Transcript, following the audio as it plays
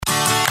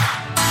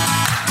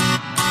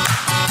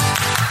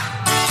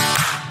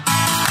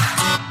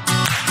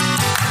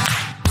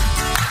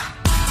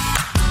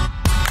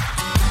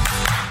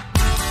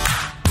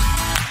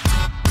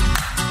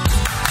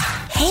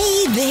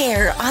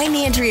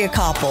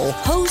Koppel,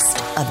 host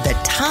of the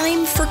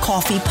Time for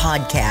Coffee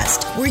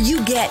podcast, where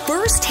you get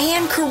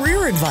firsthand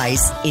career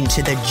advice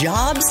into the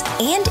jobs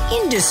and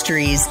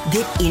industries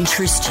that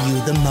interest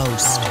you the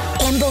most.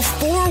 And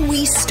before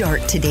we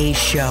start today's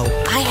show,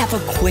 I have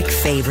a quick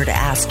favor to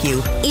ask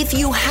you. If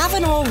you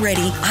haven't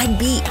already, I'd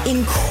be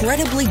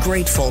incredibly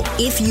grateful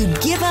if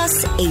you'd give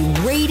us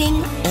a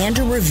rating and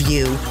a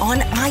review on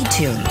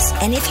iTunes.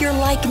 And if you're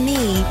like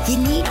me, you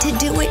need to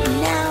do it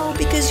now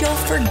because you'll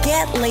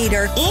forget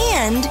later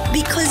and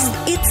because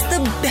it's the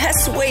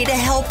best way to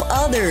help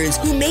others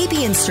who may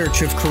be in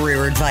search of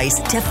career advice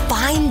to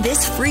find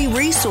this free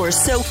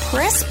resource. So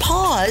press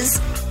pause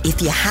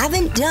if you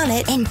haven't done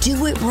it and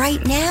do it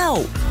right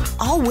now.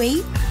 I'll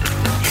wait.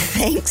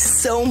 Thanks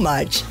so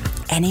much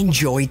and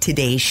enjoy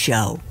today's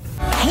show.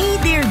 Hey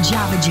there,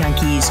 Java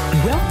Junkies.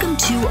 Welcome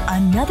to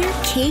another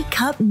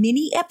K-Cup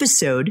mini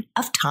episode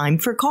of Time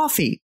for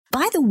Coffee.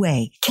 By the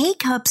way,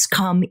 K-Cups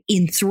come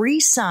in 3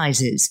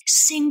 sizes,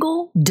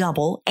 single,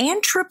 double,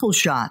 and triple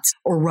shots,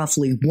 or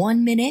roughly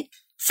 1 minute,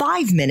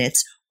 5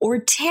 minutes, or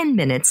 10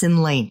 minutes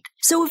in length.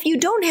 So if you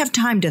don't have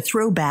time to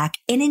throw back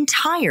an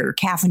entire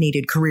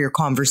caffeinated career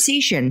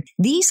conversation,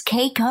 these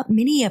K-Cup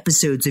mini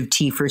episodes of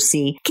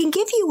T4C can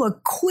give you a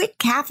quick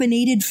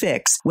caffeinated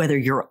fix, whether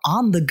you're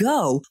on the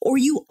go or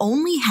you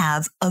only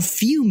have a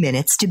few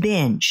minutes to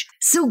binge.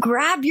 So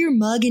grab your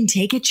mug and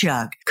take a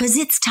chug, because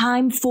it's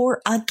time for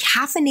a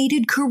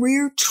caffeinated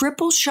career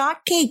triple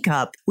shot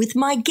K-Cup with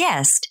my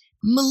guest,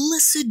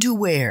 Melissa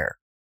Douaire.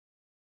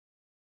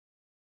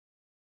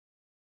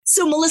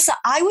 So, Melissa,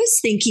 I was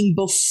thinking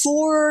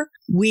before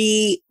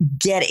we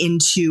get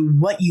into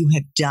what you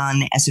have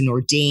done as an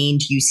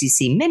ordained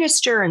UCC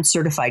minister and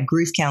certified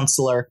grief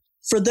counselor,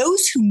 for those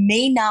who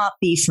may not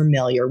be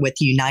familiar with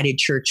the United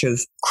Church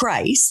of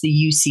Christ, the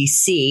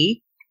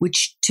UCC,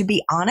 which, to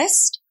be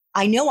honest,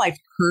 I know I've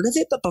heard of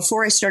it, but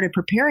before I started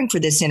preparing for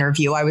this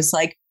interview, I was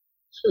like,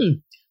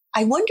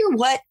 I wonder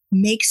what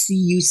makes the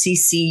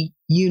UCC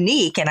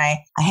unique. And I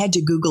had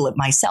to Google it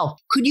myself.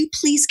 Could you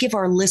please give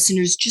our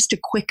listeners just a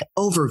quick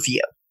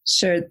overview?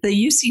 Sure.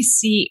 The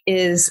UCC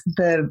is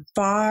the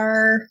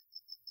far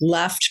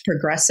left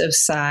progressive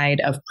side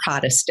of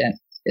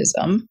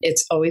Protestantism.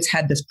 It's always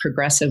had this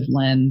progressive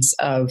lens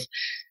of,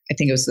 I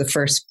think it was the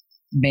first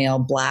male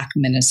Black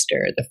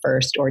minister, the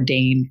first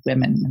ordained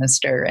women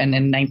minister. And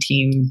in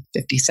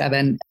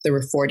 1957, there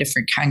were 4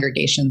 different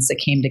congregations that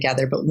came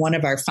together. But one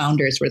of our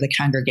founders were the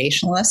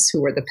Congregationalists,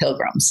 who were the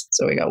Pilgrims.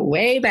 So we go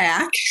way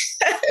back.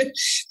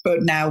 But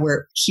now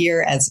we're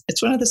here as,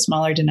 it's one of the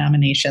smaller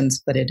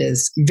denominations, but it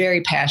is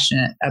very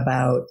passionate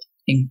about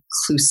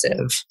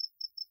inclusive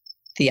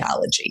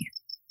theology,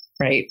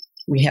 right?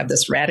 We have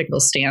this radical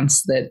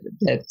stance that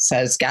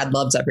says God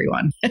loves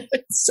everyone.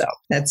 So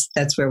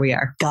that's where we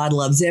are. God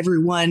loves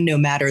everyone, no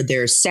matter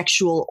their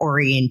sexual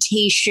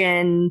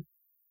orientation,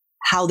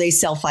 how they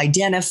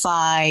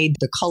self-identify,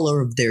 the color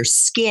of their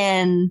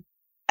skin.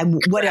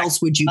 What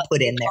else would you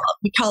put in there?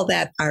 We call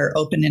that our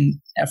open and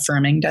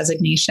affirming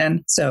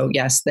designation. So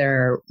yes, there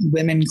are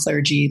women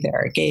clergy, there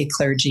are gay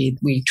clergy.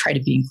 We try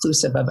to be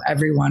inclusive of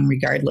everyone,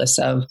 regardless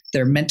of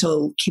their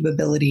mental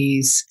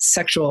capabilities,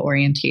 sexual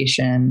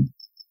orientation,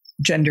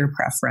 gender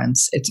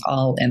preference. It's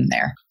all in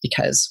there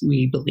because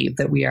we believe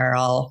that we are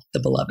all the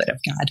beloved of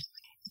God.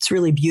 It's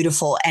really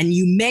beautiful. And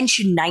you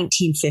mentioned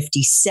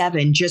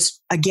 1957,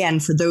 just again,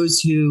 for those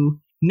who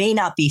may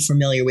not be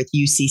familiar with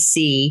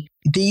UCC,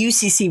 the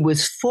UCC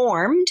was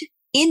formed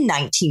in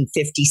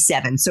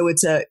 1957. So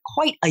it's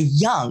quite a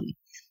young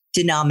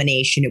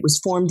denomination. It was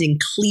formed in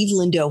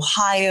Cleveland,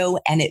 Ohio,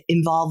 and it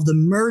involved the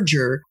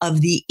merger of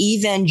the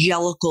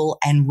Evangelical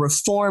and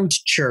Reformed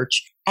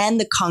Church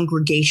and the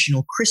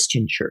Congregational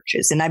Christian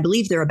churches. And I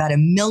believe there are about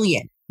 1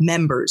 million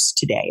members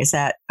today. Is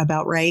that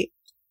about right?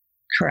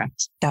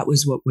 Correct. That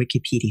was what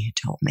Wikipedia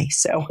told me.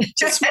 So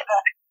just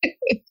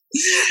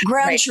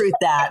ground truth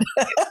that.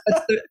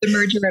 the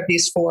merger of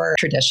these 4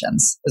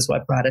 traditions is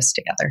what brought us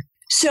together.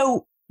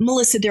 So,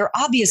 Melissa, there are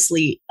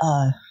obviously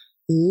a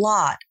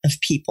lot of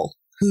people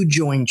who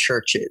join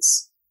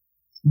churches,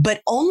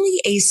 but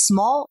only a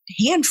small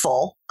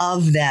handful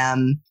of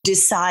them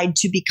decide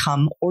to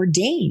become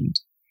ordained.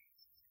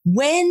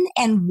 When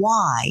and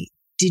why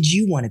did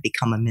you want to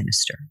become a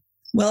minister?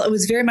 Well, it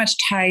was very much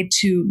tied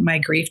to my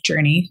grief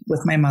journey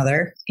with my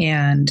mother.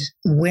 And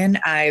when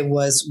I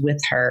was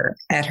with her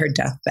at her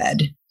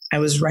deathbed, I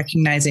was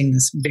recognizing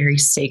this very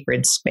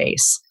sacred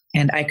space.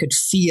 And I could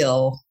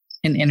feel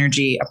an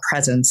energy, a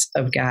presence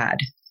of God.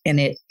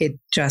 And it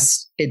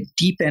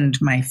deepened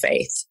my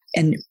faith.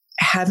 And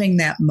having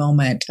that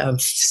moment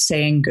of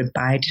saying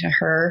goodbye to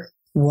her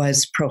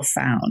was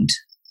profound.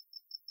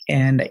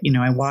 And,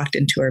 I walked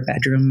into her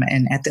bedroom,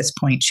 and at this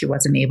point, she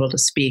wasn't able to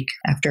speak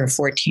after a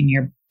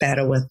 14-year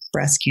battle with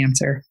breast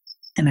cancer.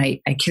 And I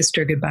kissed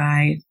her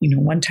goodbye,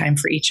 one time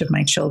for each of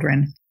my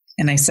children.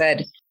 And I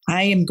said,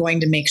 I am going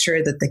to make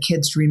sure that the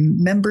kids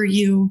remember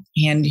you,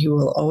 and you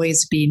will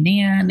always be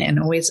Nan and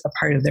always a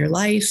part of their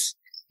life.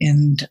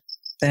 And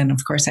then,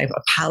 of course, I've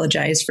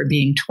apologized for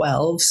being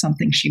 12,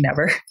 something she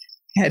never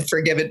had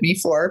forgiven me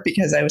for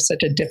because I was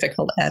such a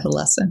difficult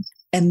adolescent.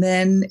 And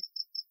then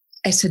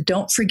I said,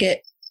 don't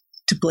forget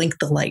to blink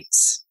the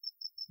lights,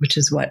 which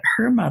is what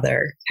her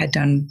mother had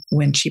done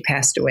when she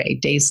passed away.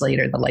 Days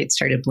later, the lights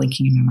started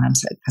blinking. And my mom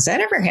said, has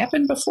that ever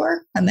happened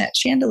before on that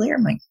chandelier?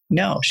 I'm like,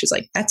 no. She's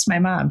like, that's my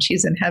mom.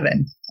 She's in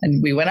heaven.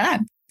 And we went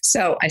on.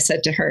 So I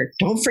said to her,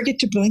 don't forget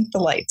to blink the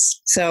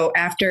lights. So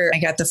after I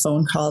got the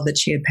phone call that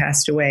she had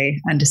passed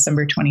away on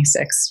December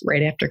 26th,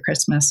 right after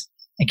Christmas,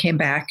 I came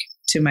back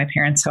to my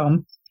parents'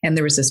 home, and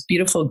there was this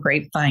beautiful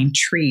grapevine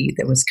tree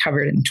that was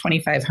covered in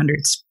 2,500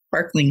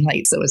 sparkling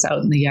lights that was out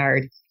in the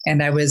yard.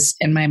 And I was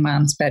in my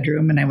mom's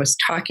bedroom and I was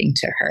talking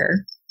to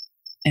her,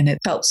 and it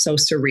felt so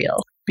surreal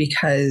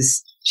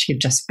because she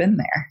had just been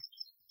there.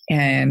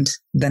 And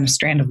then a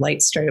strand of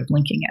light started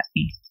blinking at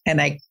me.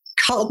 And I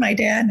called my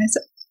dad and I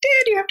said,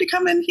 Dad, you have to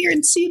come in here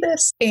and see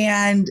this.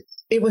 And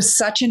it was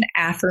such an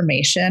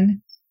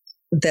affirmation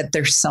that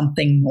there's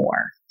something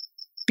more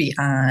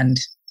beyond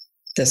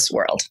this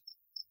world,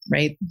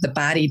 right? The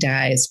body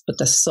dies, but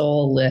the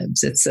soul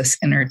lives. It's this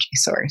energy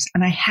source.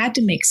 And I had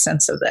to make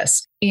sense of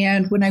this.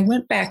 And when I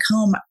went back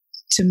home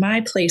to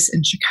my place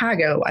in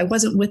Chicago, I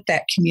wasn't with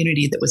that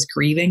community that was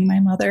grieving my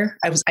mother.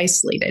 I was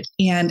isolated.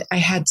 And I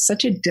had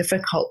such a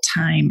difficult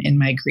time in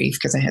my grief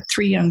because I had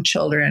 3 young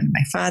children.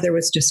 My father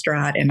was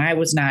distraught and I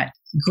was not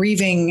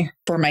grieving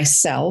for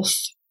myself.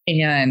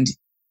 And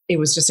it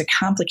was just a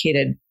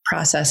complicated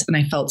process. And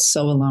I felt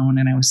so alone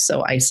and I was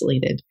so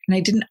isolated. And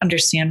I didn't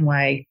understand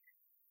why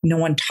no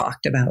one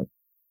talked about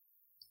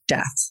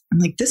death. I'm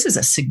like, this is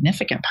a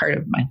significant part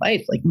of my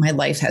life. Like, my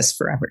life has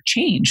forever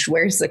changed.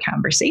 Where's the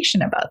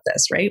conversation about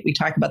this, right? We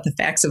talk about the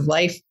facts of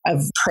life,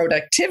 of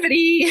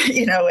productivity,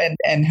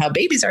 and how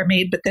babies are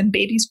made, but then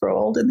babies grow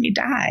old and they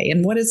die.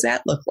 And what does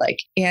that look like?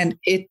 And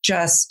it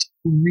just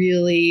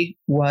really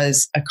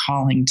was a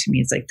calling to me.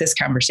 It's like, this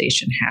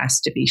conversation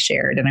has to be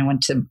shared. And I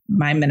went to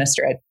my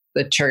minister at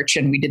the church,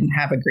 and we didn't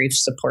have a grief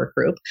support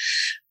group.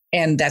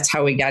 And that's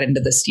how we got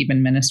into the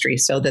Stephen ministry,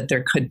 so that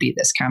there could be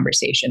this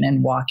conversation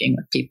and walking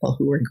with people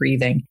who were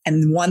grieving.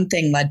 And one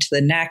thing led to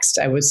the next.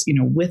 I was,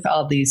 with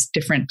all these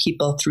different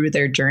people through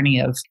their journey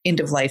of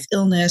end of life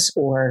illness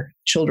or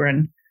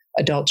children,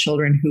 adult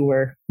children who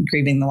were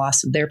grieving the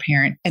loss of their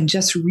parent, and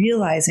just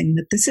realizing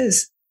that this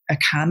is a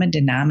common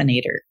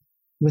denominator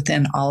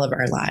within all of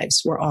our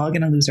lives. We're all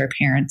going to lose our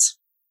parents.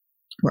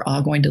 We're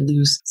all going to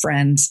lose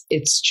friends.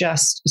 It's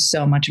just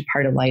so much a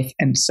part of life.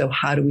 And so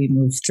how do we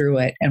move through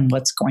it, and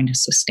what's going to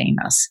sustain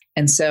us?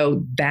 And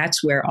so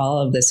that's where all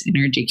of this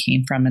energy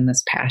came from, and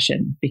this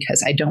passion,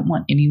 because I don't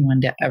want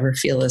anyone to ever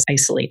feel as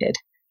isolated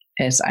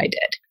as I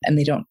did. And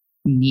they don't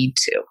need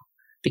to,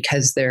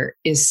 because there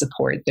is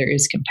support, there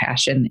is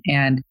compassion.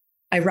 And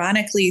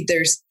ironically,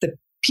 there's the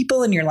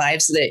people in your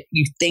lives that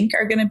you think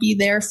are going to be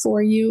there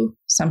for you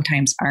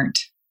sometimes aren't.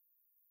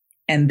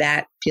 And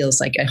that feels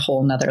like a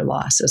whole nother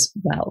loss as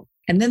well.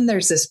 And then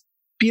there's this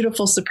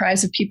beautiful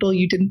surprise of people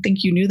you didn't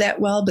think you knew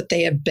that well, but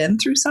they have been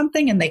through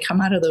something and they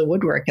come out of the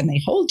woodwork and they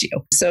hold you.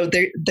 So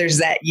there's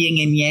that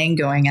yin and yang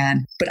going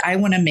on. But I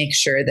want to make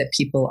sure that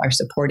people are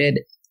supported.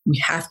 We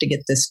have to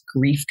get this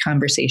grief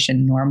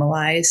conversation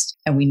normalized,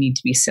 and we need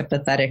to be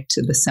sympathetic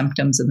to the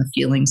symptoms and the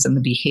feelings and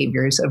the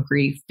behaviors of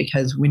grief,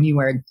 because when you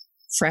are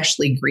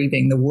freshly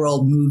grieving, the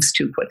world moves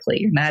too quickly.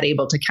 You're not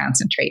able to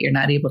concentrate. You're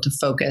not able to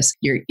focus.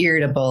 You're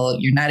irritable.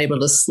 You're not able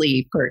to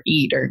sleep or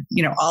eat, or,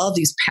 all of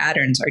these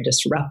patterns are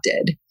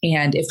disrupted.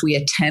 And if we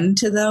attend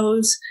to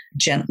those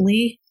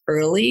gently,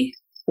 early,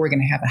 we're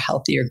going to have a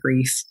healthier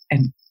grief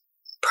and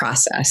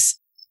process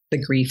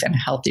the grief in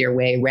a healthier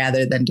way,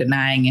 rather than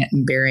denying it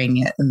and burying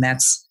it. And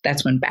that's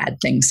when bad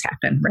things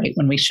happen, right?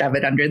 When we shove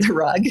it under the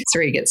rug. It's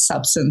where you get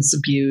substance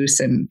abuse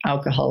and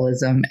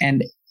alcoholism,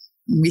 and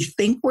we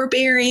think we're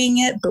burying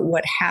it, but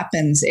what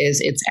happens is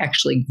it's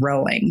actually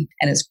growing,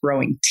 and it's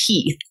growing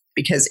teeth,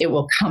 because it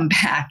will come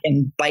back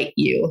and bite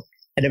you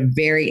at a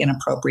very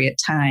inappropriate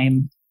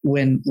time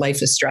when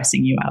life is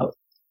stressing you out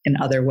in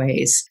other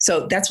ways.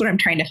 So that's what I'm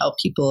trying to help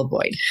people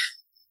avoid,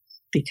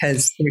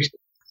 because there's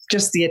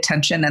just the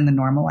attention and the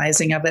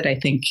normalizing of it. I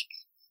think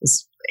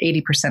is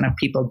 80% of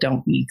people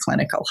don't need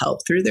clinical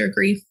help through their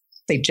grief.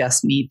 They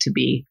just need to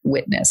be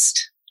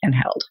witnessed and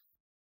held.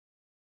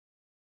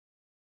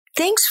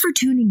 Thanks for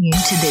tuning in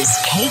to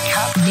this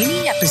K-Cup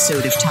mini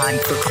episode of Time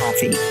for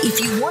Coffee. If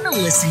you want to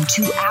listen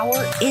to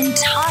our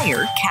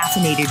entire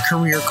caffeinated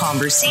career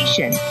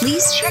conversation,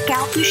 please check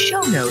out the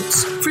show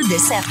notes for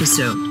this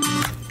episode.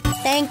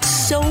 Thanks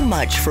so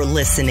much for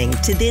listening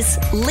to this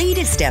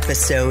latest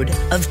episode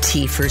of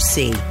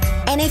T4C.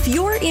 And if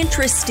you're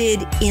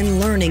interested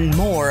in learning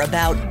more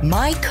about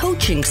my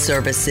coaching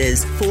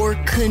services for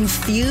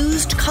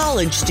confused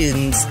college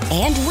students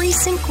and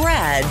recent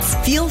grads,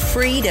 feel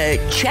free to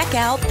check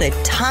out the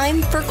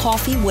Time for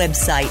Coffee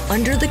website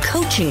under the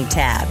coaching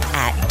tab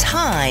at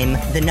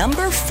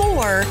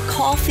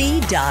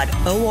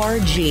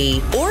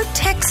time4coffee.org, or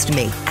text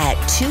me at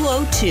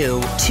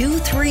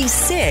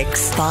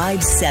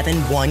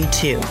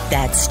 202-236-5712.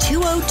 That's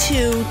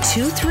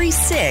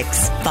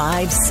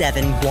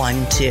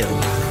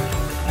 202-236-5712.